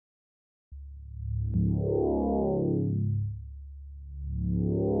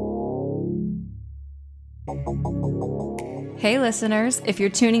Hey listeners, if you're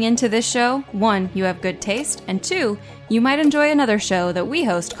tuning into this show, 1, you have good taste, and 2, you might enjoy another show that we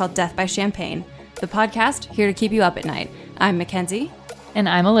host called Death by Champagne, the podcast here to keep you up at night. I'm Mackenzie. And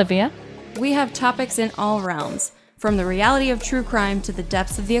I'm Olivia. We have topics in all realms. From the reality of true crime to the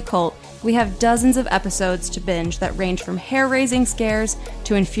depths of the occult, we have dozens of episodes to binge that range from hair-raising scares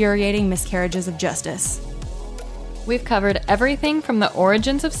to infuriating miscarriages of justice. We've covered everything from the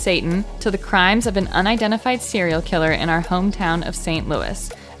origins of Satan to the crimes of an unidentified serial killer in our hometown of St.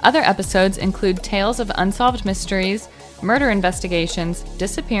 Louis. Other episodes include tales of unsolved mysteries, murder investigations,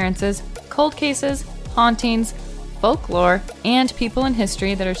 disappearances, cold cases, hauntings, folklore, and people in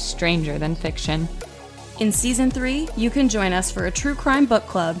history that are stranger than fiction. In Season 3, you can join us for a true crime book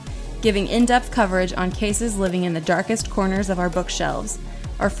club, giving in-depth coverage on cases living in the darkest corners of our bookshelves.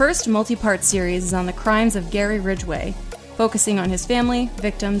 Our first multi-part series is on the crimes of Gary Ridgway, focusing on his family,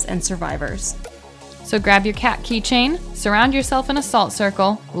 victims, and survivors. So grab your cat keychain, surround yourself in a salt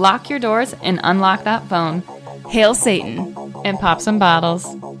circle, lock your doors, and unlock that phone. Hail Satan! And pop some bottles.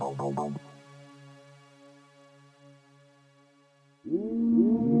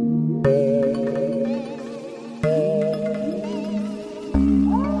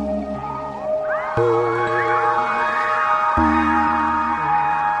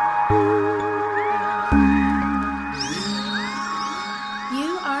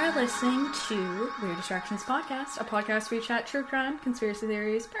 Weird Distractions Podcast, a podcast where we chat true crime, conspiracy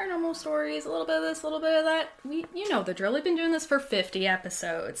theories, paranormal stories, a little bit of this, a little bit of that. You know the drill. We've been doing this for 50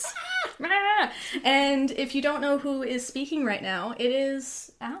 episodes. And if you don't know who is speaking right now, it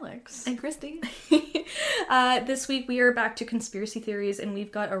is Alex. And Christy. This week we are back to conspiracy theories, and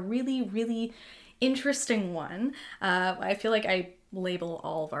we've got a really, really interesting one. I feel like I label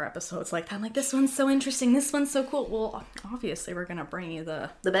all of our episodes like that. I'm like, this one's so interesting, this one's so cool. Well, obviously we're gonna bring you the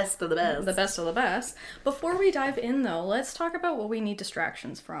best of the best. The best of the best. Before we dive in though, let's talk about what we need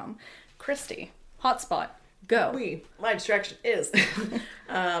distractions from. Christy, hotspot, go. My distraction is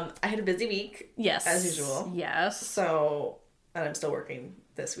I had a busy week. Yes. As usual. Yes. So, and I'm still working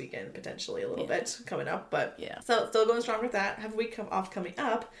this weekend, potentially a little bit coming up, but yeah. So still going strong with that. Have a week off coming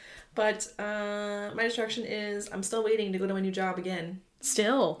up. But my distraction is I'm still waiting to go to my new job again.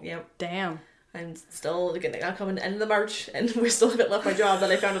 Still? Yep. Damn. I'm still not coming to the end of March, and we still haven't left my job that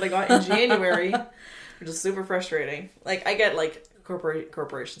I found that I got in January, which is super frustrating. Like, I get, like,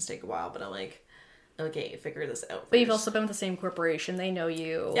 corporations take a while, but I'm like, okay, figure this out first. But you've also been with the same corporation. They know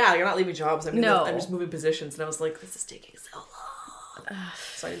you. Yeah, you're not leaving jobs. I'm just moving positions, and I was like, this is taking so long.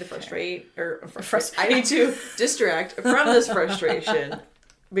 So I need to I need to distract from this frustration.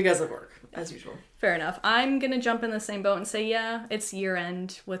 Because of work, as usual. Fair enough. I'm going to jump in the same boat and say, yeah, it's year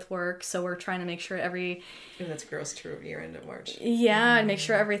end with work, so we're trying to make sure And that's gross, true, year end of March. Yeah, and make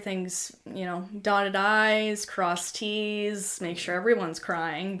sure everything's, dotted I's, crossed T's, make sure everyone's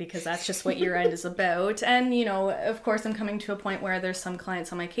crying, because that's just what year end is about. And, of course, I'm coming to a point where there's some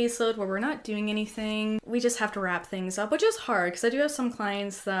clients on my caseload where we're not doing anything. We just have to wrap things up, which is hard, because I do have some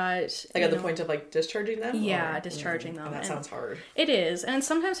clients that... Like at the point of, like, discharging them? Yeah, discharging them. And that sounds hard. It is, and it's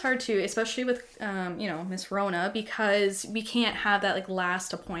sometimes hard, too, especially with... Miss Rona, because we can't have that, like,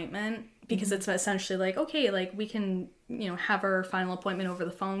 last appointment, because it's essentially like, okay, like, we can, have our final appointment over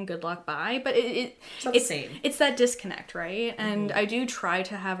the phone, good luck, bye, but it's the same. It's that disconnect, right? And I do try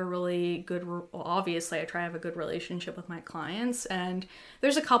to have a really good, obviously, I try to have a good relationship with my clients, and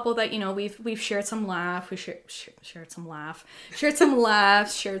there's a couple that, we've shared some laugh, shared some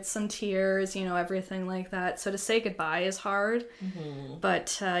laughs, shared some tears, everything like that, so to say goodbye is hard,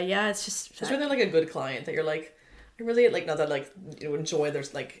 but, yeah, it's just... It's really, like, a good client that you're, like, I really, like, not that, like, enjoy,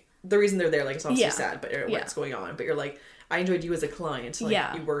 there's, like, the reason they're there, like, it's obviously sad, but what's going on, but you're like, I enjoyed you as a client,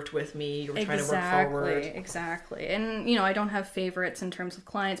 like, you worked with me, you were trying to work forward. Exactly, and, I don't have favorites in terms of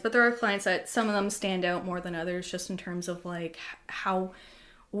clients, but there are clients that some of them stand out more than others, just in terms of, like, how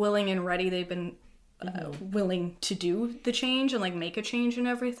willing and ready they've been willing to do the change and, like, make a change and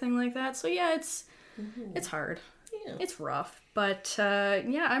everything like that, so yeah, it's hard. Yeah. It's rough, but,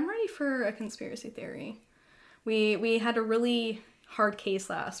 yeah, I'm ready for a conspiracy theory. We had a really hard case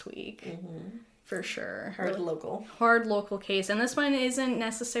last week, for sure. Hard local case, and this one isn't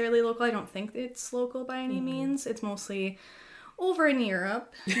necessarily local. I don't think it's local by any means. It's mostly over in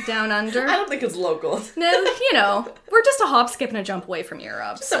Europe, down under. I don't think it's local. No, we're just a hop, skip, and a jump away from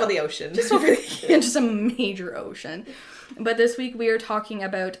Europe. Just over the ocean. Just over just a major ocean. But this week we are talking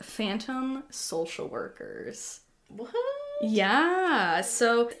about phantom social workers. What? Yeah,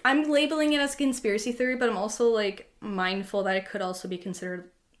 so I'm labeling it as conspiracy theory, but I'm also, like, mindful that it could also be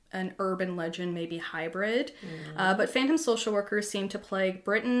considered an urban legend, maybe hybrid. But phantom social workers seem to plague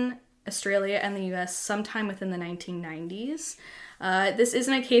Britain Australia and the US sometime within the 1990s. This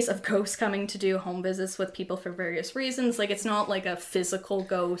isn't a case of ghosts coming to do home visits with people for various reasons. Like, it's not like a physical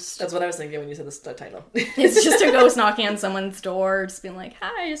ghost. That's what I was thinking when you said the title. It's just a ghost knocking on someone's door, just being like,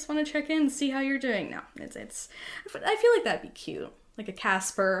 hi, I just want to check in, see how you're doing. No, it's I feel like that'd be cute. Like a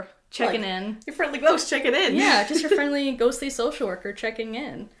Casper checking in. Your friendly ghost checking in. Yeah, just your friendly ghostly social worker checking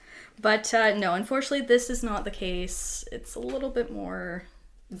in. But no, unfortunately, this is not the case. It's a little bit more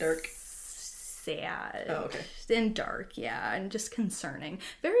dark. Sad. Oh, okay. And dark, yeah, and just concerning.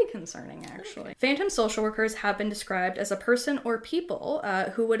 Very concerning, actually. Phantom social workers have been described as a person or people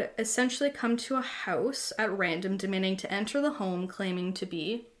who would essentially come to a house at random, demanding to enter the home, claiming to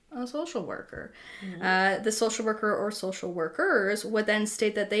be a social worker. The social worker or social workers would then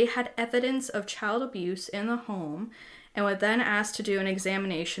state that they had evidence of child abuse in the home and would then ask to do an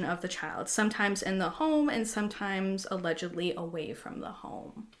examination of the child, sometimes in the home and sometimes allegedly away from the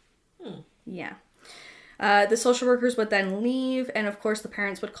home. Yeah. The social workers would then leave, and of course the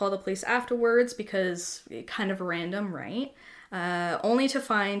parents would call the police afterwards because kind of random, right? Only to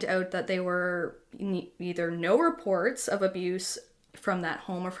find out that there were either no reports of abuse from that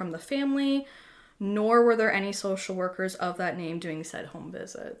home or from the family, nor were there any social workers of that name doing said home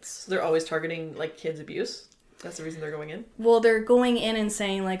visits. So they're always targeting, like, kids' abuse? That's the reason they're going in? Well, they're going in and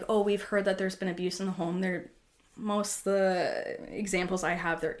saying, like, oh, we've heard that there's been abuse in the home. Most of the examples I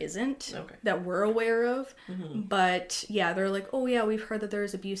have, there isn't that we're aware of. But yeah, they're like, oh yeah, we've heard that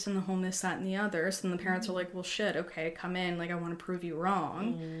there's abuse in the home, this, that, and the other. So then the parents are like, well shit, okay, come in, like I want to prove you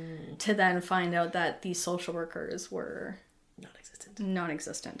wrong. To then find out that these social workers were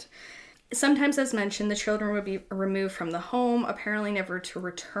non-existent. Sometimes, as mentioned, the children would be removed from the home, apparently never to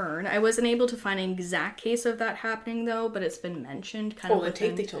return. I wasn't able to find an exact case of that happening, though, but it's been mentioned. They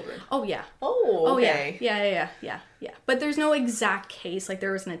take the children? Oh, yeah. Oh, okay. Yeah. But there's no exact case. Like,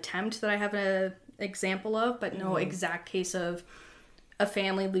 there was an attempt that I have an example of, but no exact case of a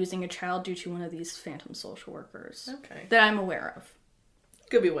family losing a child due to one of these phantom social workers. Okay. That I'm aware of.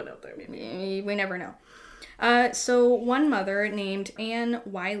 Could be one out there, maybe. We never know. So one mother named Anne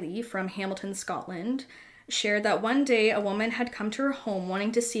Wiley from Hamilton, Scotland, shared that one day a woman had come to her home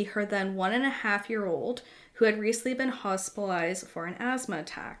wanting to see her then 1.5-year-old who had recently been hospitalized for an asthma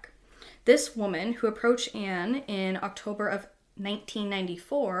attack. This woman, who approached Anne in October of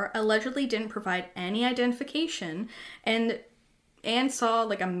 1994, allegedly didn't provide any identification, and Anne saw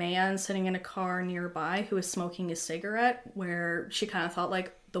like a man sitting in a car nearby who was smoking a cigarette, where she kind of thought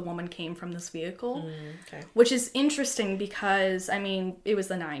like the woman came from this vehicle. Which is interesting because, I mean, it was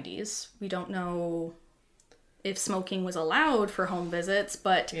the 90s. We don't know if smoking was allowed for home visits,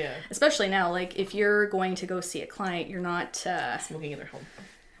 but especially now, like if you're going to go see a client, you're not smoking in their home.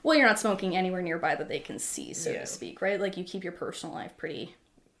 Well, you're not smoking anywhere nearby that they can see, so to speak, right? Like you keep your personal life pretty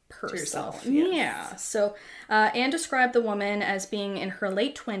personal. To yourself, yeah. So Anne described the woman as being in her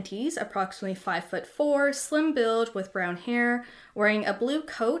late 20s, approximately 5'4", slim build with brown hair, wearing a blue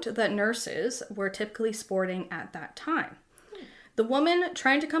coat that nurses were typically sporting at that time. The woman,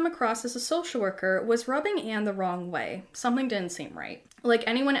 trying to come across as a social worker, was rubbing Anne the wrong way. Something didn't seem right. Like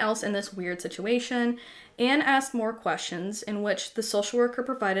anyone else in this weird situation, Anne asked more questions, in which the social worker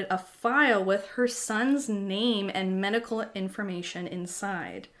provided a file with her son's name and medical information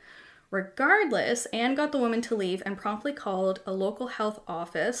inside. Regardless, Anne got the woman to leave and promptly called a local health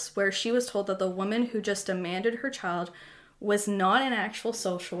office, where she was told that the woman who just demanded her child was not an actual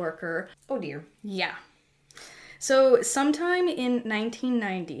social worker. Oh dear. Yeah. So sometime in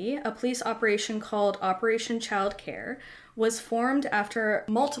 1990, a police operation called Operation Child Care was formed after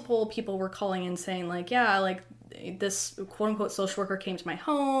multiple people were calling and saying like, yeah, like this quote unquote social worker came to my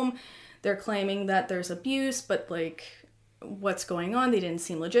home. They're claiming that there's abuse, but like, what's going on? They didn't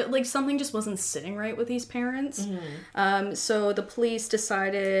seem legit. Like something just wasn't sitting right with these parents. So the police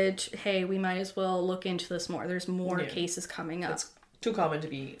decided, hey, we might as well look into this more. There's more cases coming up. It's too common to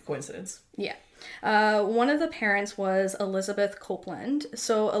be coincidence. Yeah. One of the parents was Elizabeth Copeland.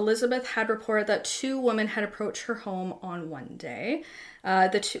 So Elizabeth had reported that 2 women had approached her home on one day,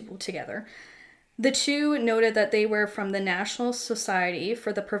 the 2 together. The 2 noted that they were from the National Society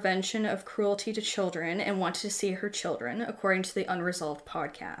for the Prevention of Cruelty to Children and wanted to see her children, according to the Unresolved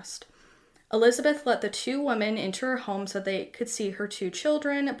podcast. Elizabeth let the 2 women into her home so they could see her 2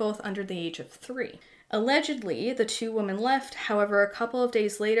 children, both under the age of 3. Allegedly, the 2 women left. However, a couple of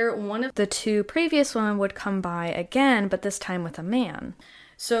days later, one of the 2 previous women would come by again, but this time with a man.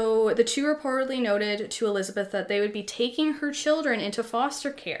 So the 2 reportedly noted to Elizabeth that they would be taking her children into foster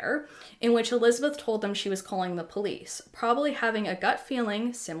care, in which Elizabeth told them she was calling the police, probably having a gut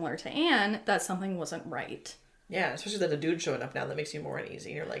feeling, similar to Anne, that something wasn't right. Yeah, especially that a dude showing up now, that makes you more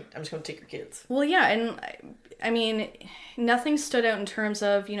uneasy. You're like, I'm just going to take your kids. Well, yeah, and I mean, nothing stood out in terms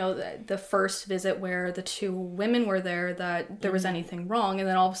of, you know, the first visit where the two women were there that there was anything wrong, and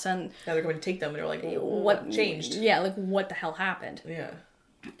then all of a sudden... Now they're going to take them, and they're like, what changed? Yeah, like, what the hell happened? Yeah.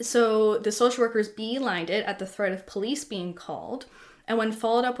 So the social workers beelined it at the threat of police being called, and when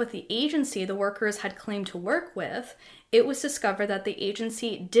followed up with the agency the workers had claimed to work with, it was discovered that the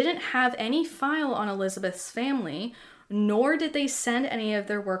agency didn't have any file on Elizabeth's family, nor did they send any of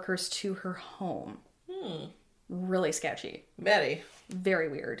their workers to her home. Really sketchy. Very. Very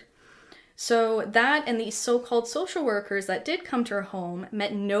weird. So that and the so-called social workers that did come to her home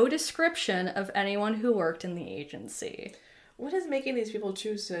met no description of anyone who worked in the agency. What is making these people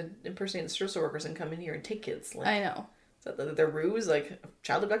choose to impersonate social workers and come in here and take kids? Like, I know. Is that their ruse, like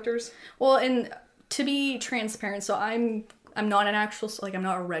child abductors? Well, and to be transparent, so I'm not an actual, like, I'm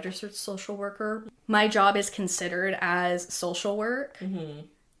not a registered social worker. My job is considered as social work. Mm-hmm.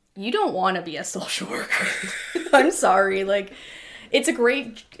 You don't want to be a social worker. I'm sorry. Like, it's a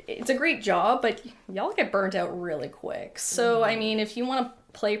great job, but y'all get burnt out really quick. So, I mean, if you want to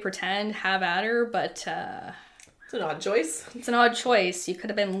play pretend, have at her, but it's an odd choice. It's an odd choice. You could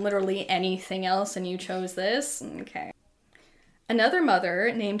have been literally anything else and you chose this. Okay. Another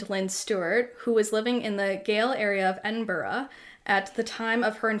mother named Lynn Stewart, who was living in the Gale area of Edinburgh at the time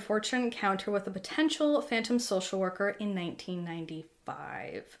of her unfortunate encounter with a potential phantom social worker in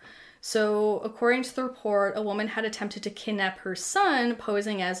 1995. So, according to the report, a woman had attempted to kidnap her son,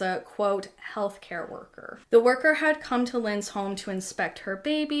 posing as a, quote, healthcare worker. The worker had come to Lynn's home to inspect her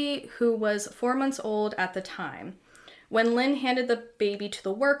baby, who was 4 months old at the time. When Lynn handed the baby to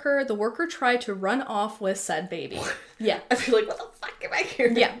the worker tried to run off with said baby. Yeah. I feel like, what the fuck am I here?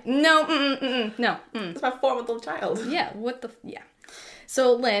 Yeah. No, no. It's my 4-month-old child. Yeah, yeah.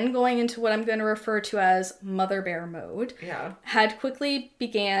 So Lynn, going into what I'm going to refer to as mother bear mode, had quickly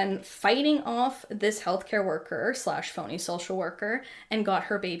began fighting off this healthcare worker / phony social worker and got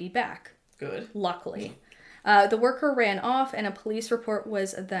her baby back. Good. Luckily. The worker ran off and a police report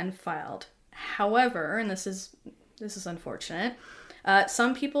was then filed. However, and this is unfortunate,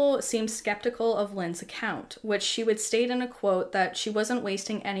 some people seem skeptical of Lynn's account, which she would state in a quote that she wasn't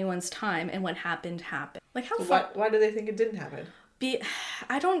wasting anyone's time and what happened happened. Like, how why do they think it didn't happen?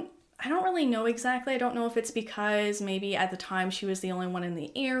 I don't really know exactly. I don't know if it's because maybe at the time she was the only one in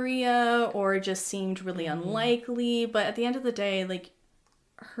the area or it just seemed really unlikely. But at the end of the day, like,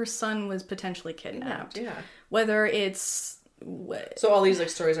 her son was potentially kidnapped. Yeah. Whether it's... So all these like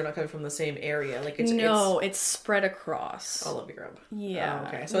stories are not coming from the same area, like it's spread across all of Europe. Yeah. Oh,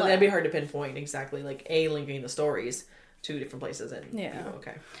 okay. So that'd be hard to pinpoint exactly, like linking the stories to different places and people.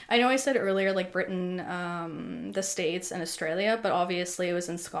 Okay. I know I said earlier like Britain, the States and Australia, but obviously it was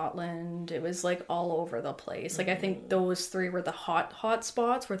in Scotland. It was like all over the place. Like I think those three were the hot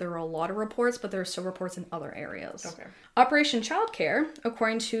spots where there were a lot of reports, but there are still reports in other areas. Okay. Operation Childcare,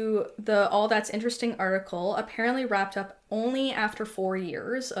 according to the All That's Interesting article, apparently wrapped up only after 4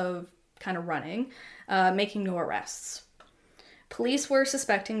 years of kind of running, making no arrests. Police were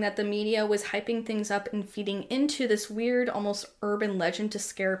suspecting that the media was hyping things up and feeding into this weird, almost urban legend to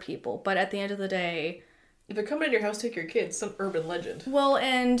scare people. But at the end of the day... If they're coming in your house to take your kids, some urban legend. Well,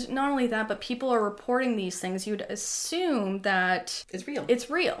 and not only that, but people are reporting these things. You'd assume that... It's real. It's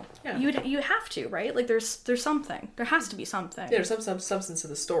real. Yeah. You have to, right? Like, there's something. There has to be something. Yeah, there's some substance to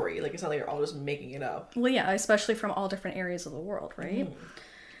the story. Like, it's not like you're all just making it up. Well, yeah, especially from all different areas of the world, right?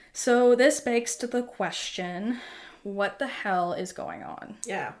 So this begs to the question... What the hell is going on?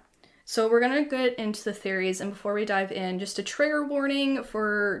 Yeah. So we're going to get into the theories, and before we dive in, just a trigger warning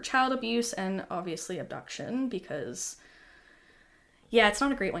for child abuse and obviously abduction, because, yeah, it's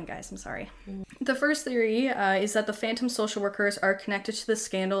not a great one, guys. I'm sorry. The first theory is that the phantom social workers are connected to the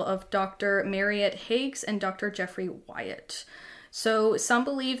scandal of Dr. Mariette Higgs and Dr. Jeffrey Wyatt. So some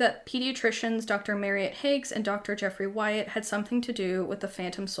believe that pediatricians Dr. Mariette Higgs and Dr. Jeffrey Wyatt had something to do with the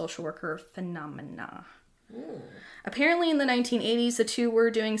phantom social worker phenomena. Apparently in the 1980s, the two were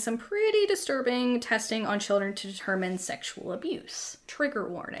doing some pretty disturbing testing on children to determine sexual abuse. Trigger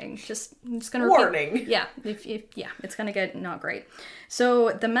warning. Just gonna repeat. Warning. Yeah, it's gonna get not great.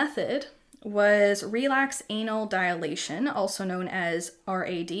 So the method was relaxed anal dilation, also known as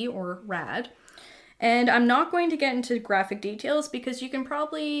RAD or RAD. And I'm not going to get into graphic details because you can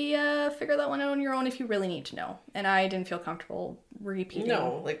probably figure that one out on your own if you really need to know. And I didn't feel comfortable repeating.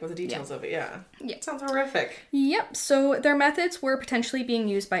 No, like with the details of it, yeah. It sounds horrific. Yep, so their methods were potentially being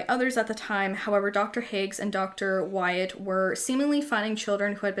used by others at the time. However, Dr. Higgs and Dr. Wyatt were seemingly finding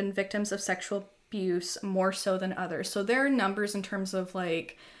children who had been victims of sexual abuse more so than others. So there are numbers in terms of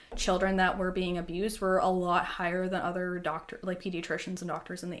like children that were being abused were a lot higher than other pediatricians and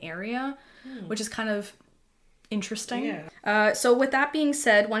doctors in the area, which is kind of interesting. Yeah. So with that being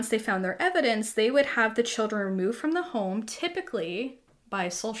said, once they found their evidence, they would have the children removed from the home, typically by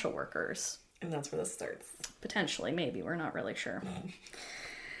social workers. And that's where this starts. Potentially, maybe, we're not really sure.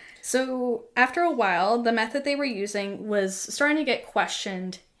 So after a while, the method they were using was starting to get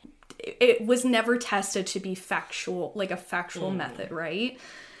questioned. It was never tested to be factual, like a factual method, right?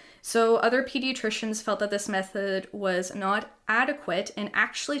 So other pediatricians felt that this method was not adequate in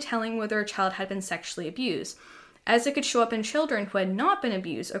actually telling whether a child had been sexually abused, as it could show up in children who had not been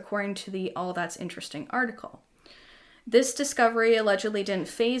abused, according to the All That's Interesting article. This discovery allegedly didn't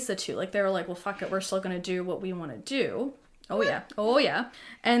faze the two. Like, they were like, well, fuck it, we're still going to do what we want to do. Oh yeah.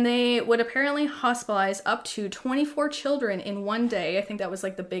 And they would apparently hospitalize up to 24 children in one day. I think that was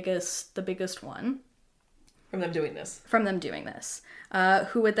like the biggest one. From them doing this.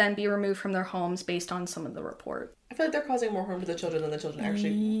 Who would then be removed from their homes based on some of the report. I feel like they're causing more harm to the children than the children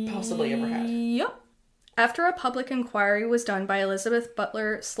actually possibly ever had. Yep. After a public inquiry was done by Elizabeth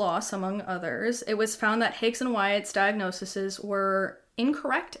Butler Sloss, among others, it was found that Higgs and Wyatt's diagnoses were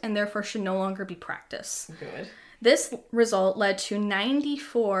incorrect and therefore should no longer be practiced. Good. This result led to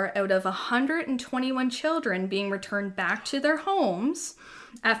 94 out of 121 children being returned back to their homes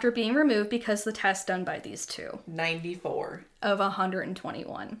after being removed because the test done by these two. 94. Of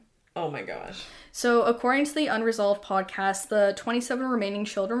 121. Oh my gosh. So according to the Unresolved podcast, the 27 remaining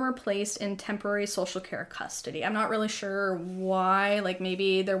children were placed in temporary social care custody. I'm not really sure why. Like,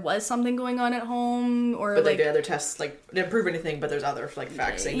 maybe there was something going on at home, or but like the other tests didn't prove anything, but there's other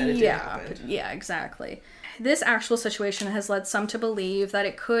facts saying that it did happen. Yeah, exactly. This actual situation has led some to believe that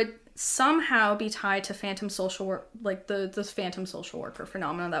it could somehow be tied to phantom social work, like the phantom social worker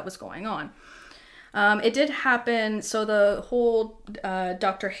phenomenon that was going on. It did happen, so the whole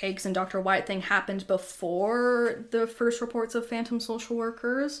Dr. Higgs and Dr. Wyatt thing happened before the first reports of phantom social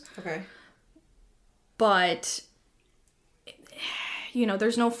workers. Okay. But, you know,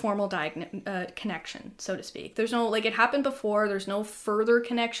 there's no formal connection, so to speak. There's no, like, it happened before, there's no further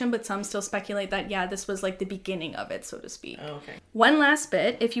connection, but some still speculate that, yeah, this was like the beginning of it, so to speak. Oh, okay. One last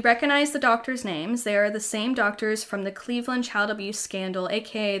bit, if you recognize the doctors' names, they are the same doctors from the Cleveland child abuse scandal,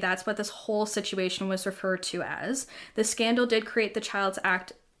 aka that's what this whole situation was referred to as. The scandal did create the Child's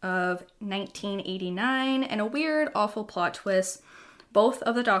Act of 1989, and a weird, awful plot twist. Both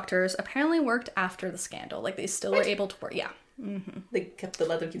of the doctors apparently worked after the scandal. Like, they still were able to work. Yeah. Mm-hmm. They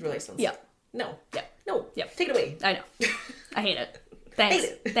let them keep their license. Yeah. No. Yeah. No. Yeah. Take it away. I know. I hate it. Thanks.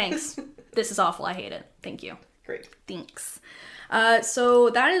 Hate it. Thanks. This is awful. I hate it. Thank you. Great. Thanks. So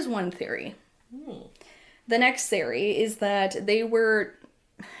that is one theory. The next theory is that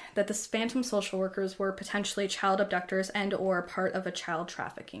the phantom social workers were potentially child abductors and or part of a child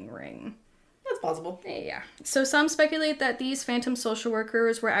trafficking ring. That's possible. Yeah. So some speculate that these phantom social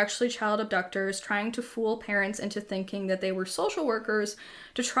workers were actually child abductors trying to fool parents into thinking that they were social workers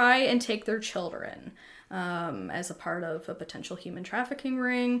to try and take their children as a part of a potential human trafficking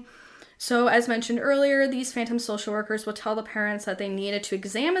ring. So as mentioned earlier, these phantom social workers will tell the parents that they needed to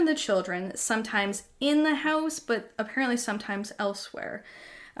examine the children, sometimes in the house, but apparently sometimes elsewhere.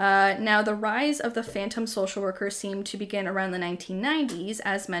 Now, the rise of the phantom social workers seemed to begin around the 1990s,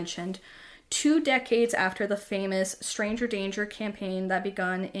 as mentioned, 2 decades after the famous Stranger Danger campaign that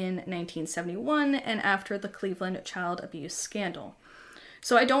begun in 1971 and after the Cleveland child abuse scandal.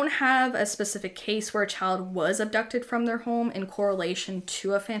 So I don't have a specific case where a child was abducted from their home in correlation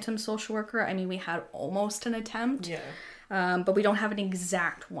to a phantom social worker. I mean, we had almost an attempt. Yeah. But we don't have an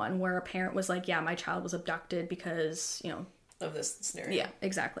exact one where a parent was like, yeah, my child was abducted because, you know. Of this scenario. Yeah,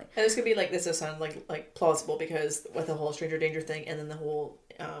 exactly. And this could be like, this does sound like plausible because with the whole stranger danger thing and then the whole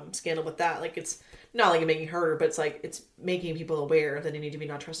scandal with that, like, it's not like making harder, but it's like it's making people aware that they need to be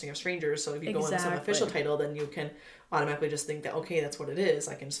not trusting of strangers. So if you go in with some official title, then you can automatically just think that, okay, that's what it is.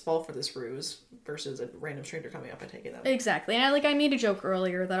 I can just fall for this ruse versus a random stranger coming up and taking them. Exactly. And I made a joke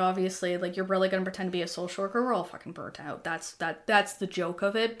earlier that obviously, like, you're really going to pretend to be a social worker. We're all fucking burnt out. That's the joke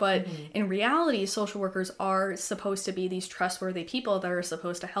of it. But in reality, social workers are supposed to be these trustworthy people that are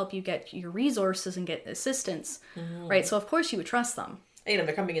supposed to help you get your resources and get assistance. Right? So of course you would trust them. And if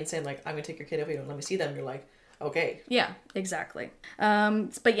they're coming in saying, like, I'm going to take your kid if you don't let me see them, you're like, okay. Yeah, exactly.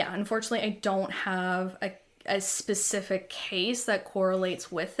 But yeah, unfortunately, I don't have a specific case that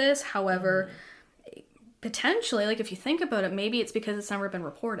correlates with this. However, potentially, like, if you think about it, maybe it's because it's never been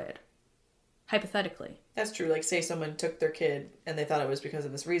reported. hypothetically. That's true. Like, say someone took their kid and they thought it was because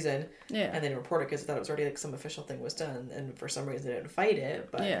of this reason. Yeah. And they didn't report it because they thought it was already like some official thing was done. And for some reason they didn't fight it.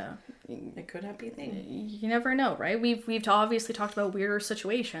 But Yeah. it could not be a thing. You never know, right? We've obviously talked about weirder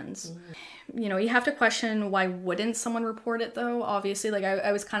situations. You know, you have to question, why wouldn't someone report it, though? Obviously, like,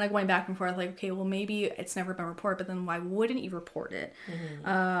 I was kind of going back and forth, like, okay, well, maybe it's never been reported, but then why wouldn't you report it?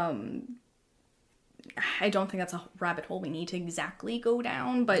 I don't think that's a rabbit hole we need to exactly go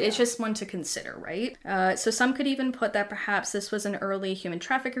down, but it's just one to consider, right? So some could even put that perhaps this was an early human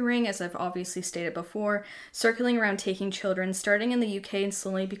trafficking ring, as I've obviously stated before, circling around taking children, starting in the UK and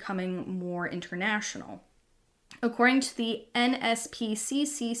slowly becoming more international. According to the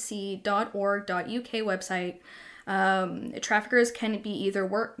nspccc.org.uk website, traffickers can either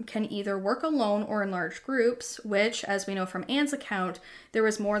work alone or in large groups, which, as we know from Anne's account, there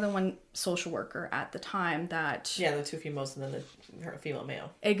was more than one social worker at the time that... Yeah, the two females and then her female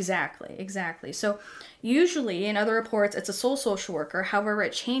male. Exactly. So usually in other reports, it's a sole social worker. However,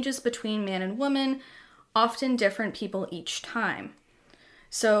 it changes between man and woman, often different people each time.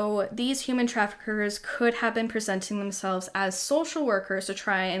 So these human traffickers could have been presenting themselves as social workers to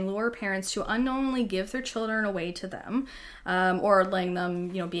try and lure parents to unknowingly give their children away to them, or letting them,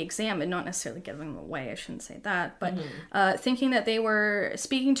 be examined, not necessarily giving them away, I shouldn't say that, but thinking that they were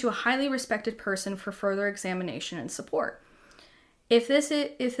speaking to a highly respected person for further examination and support. If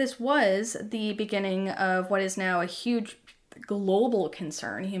this was the beginning of what is now a huge global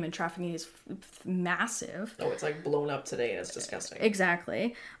concern, human trafficking is massive. Oh, it's like blown up today and it's disgusting.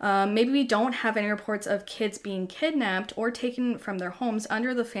 Exactly. Maybe we don't have any reports of kids being kidnapped or taken from their homes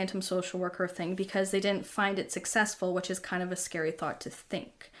under the phantom social worker thing because they didn't find it successful, which is kind of a scary thought to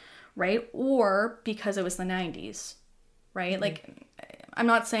think, right? Or because it was the 90s, right? Like, I'm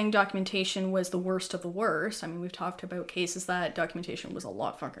not saying documentation was the worst of the worst. I mean, we've talked about cases that documentation was a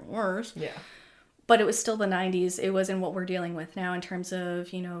lot fucking worse. Yeah. But it was still the 90s. It wasn't what we're dealing with now in terms of,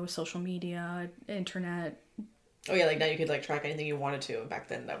 social media, internet. Oh, yeah, like now you could like track anything you wanted to. And back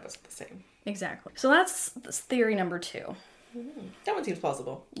then that wasn't the same. Exactly. So that's theory number 2. That one seems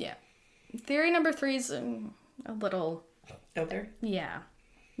plausible. Yeah. Theory number 3 is a little... Out there? Yeah.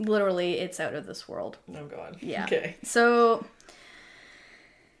 Literally, it's out of this world. Oh, God. Yeah. Okay. So...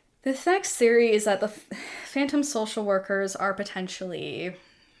 the next theory is that the phantom social workers are potentially...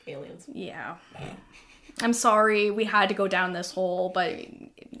 aliens. Yeah. I'm sorry we had to go down this hole, but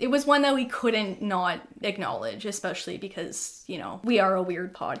it was one that we couldn't not acknowledge, especially because, we are a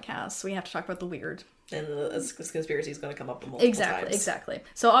weird podcast, so we have to talk about the weird. And this conspiracy is going to come up multiple times. Exactly.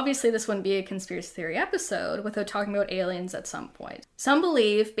 So obviously this wouldn't be a conspiracy theory episode without talking about aliens at some point. Some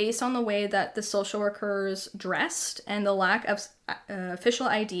believe, based on the way that the social workers dressed and the lack of official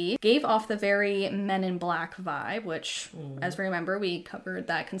ID, gave off the very Men in Black vibe, which, as we remember, we covered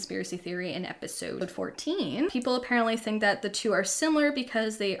that conspiracy theory in episode 14. People apparently think that the two are similar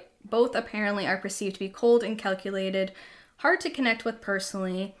because they both apparently are perceived to be cold and calculated, hard to connect with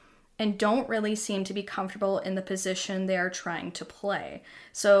personally, and don't really seem to be comfortable in the position they are trying to play.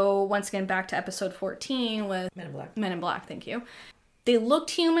 So once again, back to episode 14 with Men in Black, thank you. They looked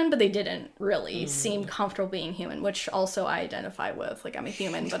human, but they didn't really seem comfortable being human, which also I identify with. Like, I'm a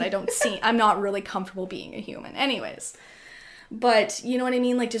human, but I'm not really comfortable being a human. Anyways. But, you know what I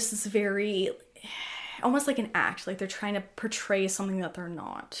mean? Like, just this very... almost like an act, like they're trying to portray something that they're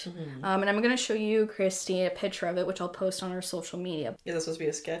not. And I'm going to show you, Christy, a picture of it, which I'll post on our social media. Is this supposed to be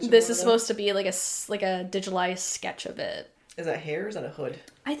a sketch? This is supposed to be like a digitalized sketch of it. Is that hair or is that a hood?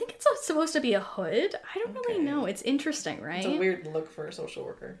 I think it's supposed to be a hood. I don't really know. It's interesting, right? It's a weird look for a social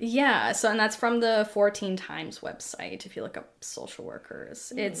worker. Yeah, and that's from the 14 Times website, if you look up social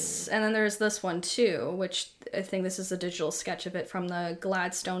workers. And then there's this one too, which I think this is a digital sketch of it from the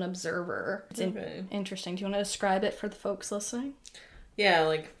Gladstone Observer. It's interesting. Do you want to describe it for the folks listening? Yeah,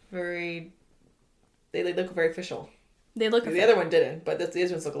 like very... They look very official. They look the other one didn't, but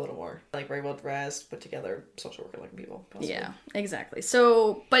these ones look a little more like very well dressed, put together, social worker looking people. Possibly. Yeah, exactly.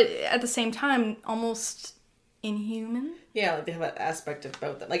 So, but at the same time, almost inhuman. Yeah, like they have an aspect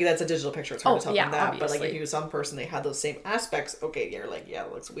about them. Like that's a digital picture; it's hard to tell them that. Obviously. But like if you some person, they had those same aspects. Okay, you're like, yeah,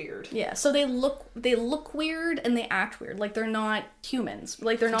 it looks weird. Yeah, so they look weird and they act weird. Like they're not humans.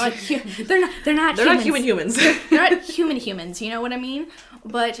 Like they're not they're not human humans. They're not human humans. You know what I mean?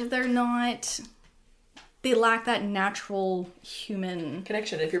 But they're not. They lack that natural human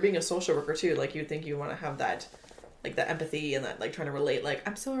connection. If you're being a social worker too, like you'd think you want to have that, like that empathy and that like trying to relate. Like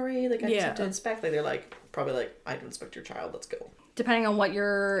I'm sorry, like I just have to inspect. Like they're like probably like I have to inspect your child. Let's go. Depending on what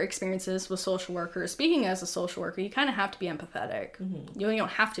your experience is with social workers, speaking as a social worker, you kind of have to be empathetic. You don't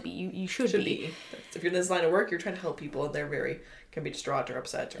have to be. You should be. If you're in this line of work, you're trying to help people, and they're very can be distraught or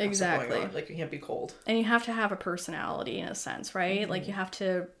upset or Exactly. something going on. Like, you can't be cold. And you have to have a personality in a sense, right? Like you have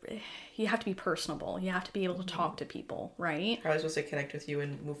to be personable. You have to be able to talk to people, right? How are they supposed to connect with you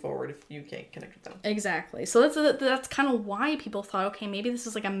and move forward if you can't connect with them? Exactly. So that's kind of why people thought, okay, maybe this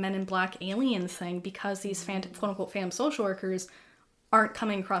is like a Men in Black alien thing, because these quote-unquote phantom social workers aren't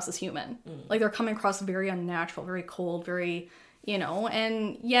coming across as human. Like, they're coming across very unnatural, very cold, very,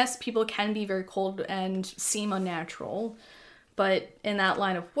 and yes, people can be very cold and seem unnatural, but in that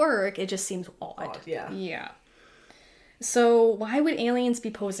line of work, it just seems odd. Yeah. Yeah. So why would aliens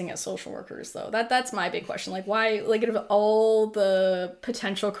be posing as social workers, though? That's my big question. Like, why, like, out of all the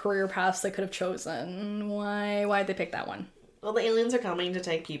potential career paths they could have chosen, why'd they pick that one? Well, the aliens are coming to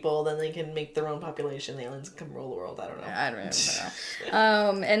take people, then they can make their own population. The aliens can come rule the world. I don't know. I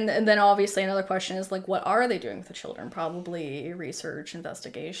don't know. And then obviously another question is, like, what are they doing with the children? Probably research,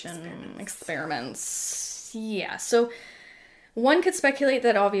 investigation, experiments. Yeah, so one could speculate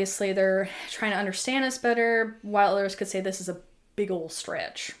that obviously they're trying to understand us better, while others could say this is a big old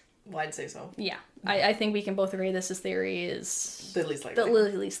stretch. Well, I'd say so. Yeah, I think we can both agree this theory is The least likely.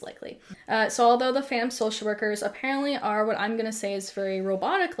 the least likely. So although the phantom social workers apparently are what I'm going to say is very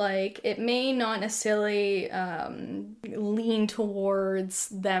robotic-like, it may not necessarily lean towards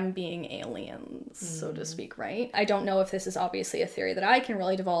them being aliens, so to speak, right? I don't know if this is obviously a theory that I can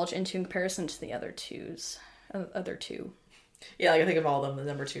really divulge into in comparison to the other two. Yeah, like, I think of all of them, the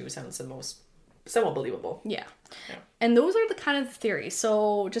number 2 sounds the most somewhat believable. Yeah. Yeah. And those are the kind of theories.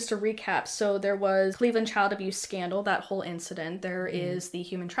 So just to recap, so there was Cleveland child abuse scandal, that whole incident. There is the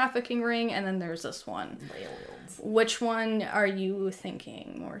human trafficking ring, and then there's this one. Aliens. Which one are you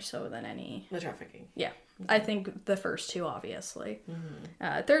thinking more so than any? The trafficking. Yeah. I think the first two, obviously.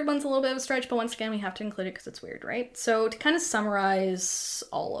 Third one's a little bit of a stretch, but once again, we have to include it because it's weird, right? So to kind of summarize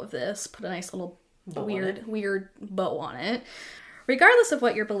all of this, put a nice little weird bow on it. Regardless of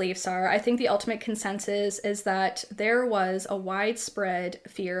what your beliefs are, I think the ultimate consensus is that there was a widespread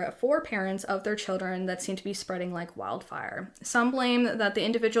fear for parents of their children that seemed to be spreading like wildfire. Some blame that the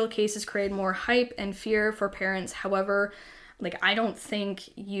individual cases created more hype and fear for parents. However, I don't think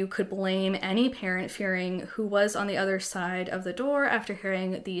you could blame any parent fearing who was on the other side of the door after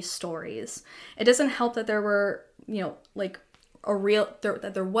hearing these stories. It doesn't help that there were,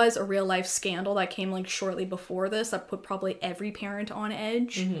 that there was a real life scandal that came shortly before this that put probably every parent on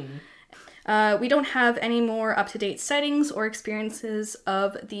edge. We don't have any more up-to-date sightings or experiences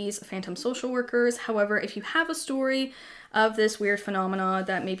of these phantom social workers. However, if you have a story of this weird phenomena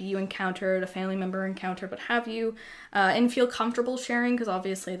that maybe you encountered, a family member encountered, what have you, and feel comfortable sharing, because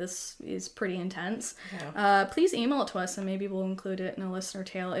obviously this is pretty intense, please email it to us and maybe we'll include it in a listener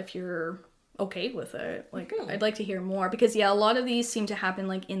tale if you're okay with it. I'd like to hear more, because a lot of these seem to happen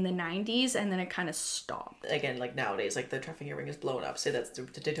in the 90s and then it kind of stopped. Again, nowadays, the trafficking ring is blown up. Say that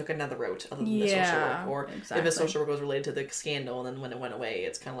they took another route other than the social work, or if a social work was related to the scandal, and then when it went away,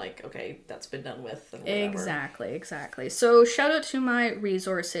 it's kind of okay, that's been done with. And Exactly. So shout out to my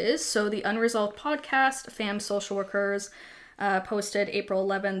resources. So the Unresolved Podcast, Fam Social Workers, posted April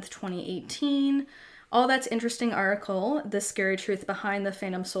 11th, 2018. All That's Interesting article, The Scary Truth Behind the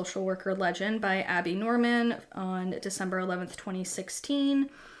Phantom Social Worker Legend by Abby Norman on December 11th, 2016.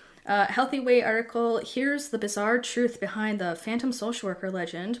 Healthy Way article, Here's the Bizarre Truth Behind the Phantom Social Worker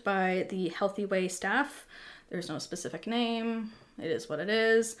Legend by the Healthy Way staff. There's no specific name. It is what it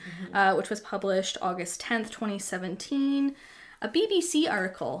is. Which was published August 10th, 2017. A BBC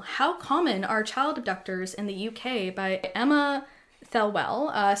article, How Common Are Child Abductors in the UK by Emma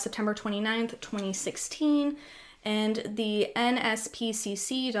Thelwell, September 29th, 2016, and the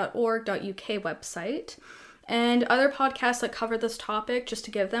nspcc.org.uk website, and other podcasts that cover this topic, just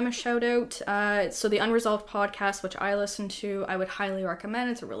to give them a shout out. So the Unresolved Podcast, which I listen to, I would highly recommend.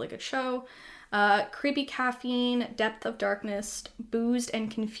 It's a really good show. Creepy Caffeine, Depth of Darkness, Boozed and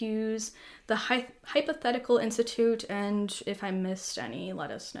Confused, the Hypothetical Institute, and if I missed any,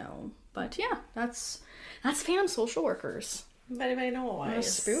 let us know. But yeah, that's Phantom Social Workers. Anybody know why? It's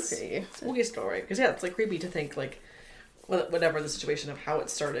spooky. Spooky story. Because it's creepy to think whatever the situation of how it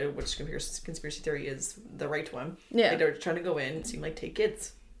started, which conspiracy theory is the right one. Yeah. They're trying to go in and seem take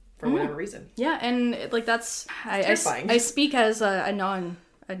kids for whatever reason. Yeah, and that's terrifying. I speak as a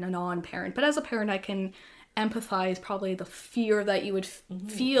non-parent, but as a parent I can empathize probably the fear that you would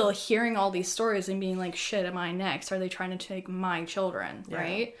feel hearing all these stories and being shit, am I next? Are they trying to take my children? Yeah.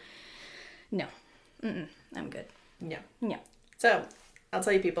 Right? No. I'm good. Yeah. So, I'll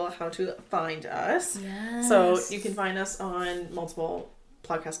tell you people how to find us. Yes. So, you can find us on multiple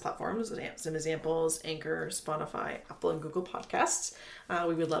podcast platforms, some examples, Anchor, Spotify, Apple, and Google Podcasts.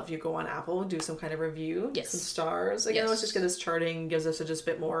 We would love you go on Apple, do some kind of review, some stars. Again, let's just get this charting, gives us just a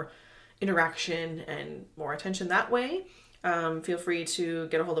bit more interaction and more attention that way. Feel free to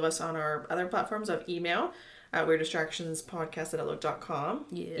get a hold of us on our other platforms of email at weirddistractionspodcast@outlook.com.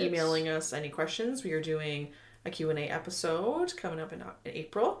 Emailing us any questions. We are doing a Q&A episode coming up in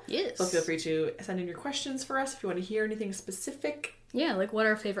April. So feel free to send in your questions for us if you want to hear anything specific. Yeah, like what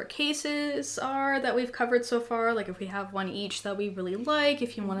our favorite cases are that we've covered so far. Like if we have one each that we really like.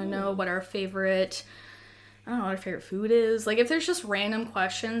 If you want to know what our favorite, I don't know what our favorite food is. Like if there's just random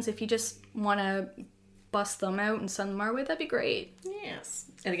questions, if you just want to bust them out and send them our way, that'd be great. Yes.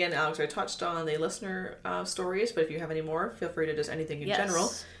 And again, Alex already touched on the listener stories, but if you have any more, feel free to just anything in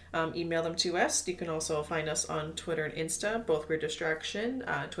general. Email them to us. You can also find us on Twitter and Insta, both Weird Distraction.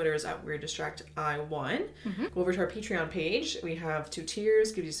 Twitter is at WeirdDistractI1. Go over to our Patreon page. We have 2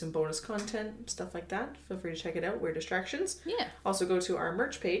 tiers, give you some bonus content, stuff like that. Feel free to check it out, Weird Distractions. Also go to our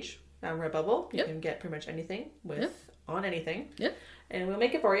merch page on Redbubble. You can get pretty much anything on anything. And we'll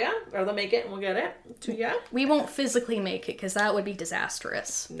make it for you, or they'll make it and we'll get it to you. We won't physically make it because that would be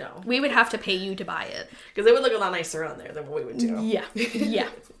disastrous. No. We would have to pay you to buy it. Because it would look a lot nicer on there than what we would do. Yeah.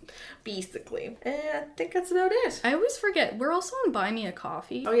 Basically. And I think that's about it. I always forget. We're also on Buy Me a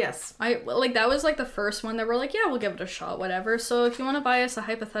Coffee. Oh, yes. That was like the first one that we're like, yeah, we'll give it a shot, whatever. So if you want to buy us a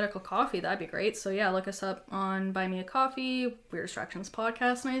hypothetical coffee, that'd be great. So yeah, look us up on Buy Me a Coffee, Weird Distractions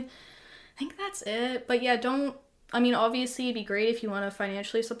Podcast. And I think that's it. But yeah, obviously it'd be great if you want to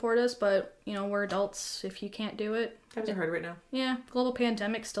financially support us, but, we're adults if you can't do it. Times are hard right now. Yeah, global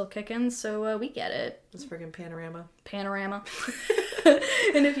pandemic's still kicking, so we get it. It's friggin' panorama.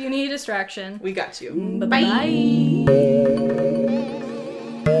 And if you need a distraction, we got you. Bye.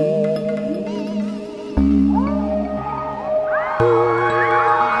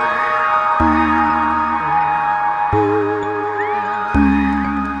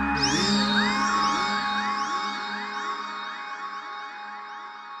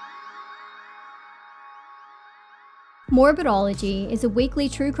 Morbidology is a weekly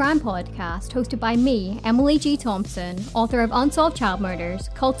true crime podcast hosted by me, Emily G. Thompson, author of Unsolved Child Murders,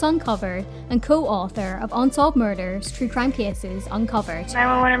 Cults Uncovered, and co-author of Unsolved Murders, True Crime Cases Uncovered.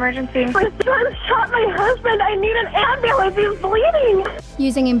 911 emergency. My son shot my husband. I need an ambulance. He's bleeding.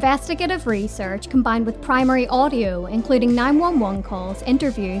 Using investigative research combined with primary audio, including 911 calls,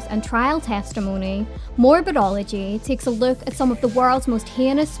 interviews, and trial testimony, Morbidology takes a look at some of the world's most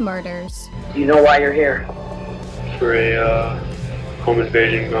heinous murders. Do you know why you're here? For a home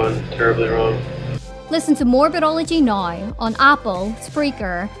invasion gone terribly wrong. Listen to Morbidology now on Apple,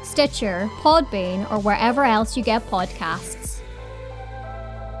 Spreaker, Stitcher, Podbean, or wherever else you get podcasts.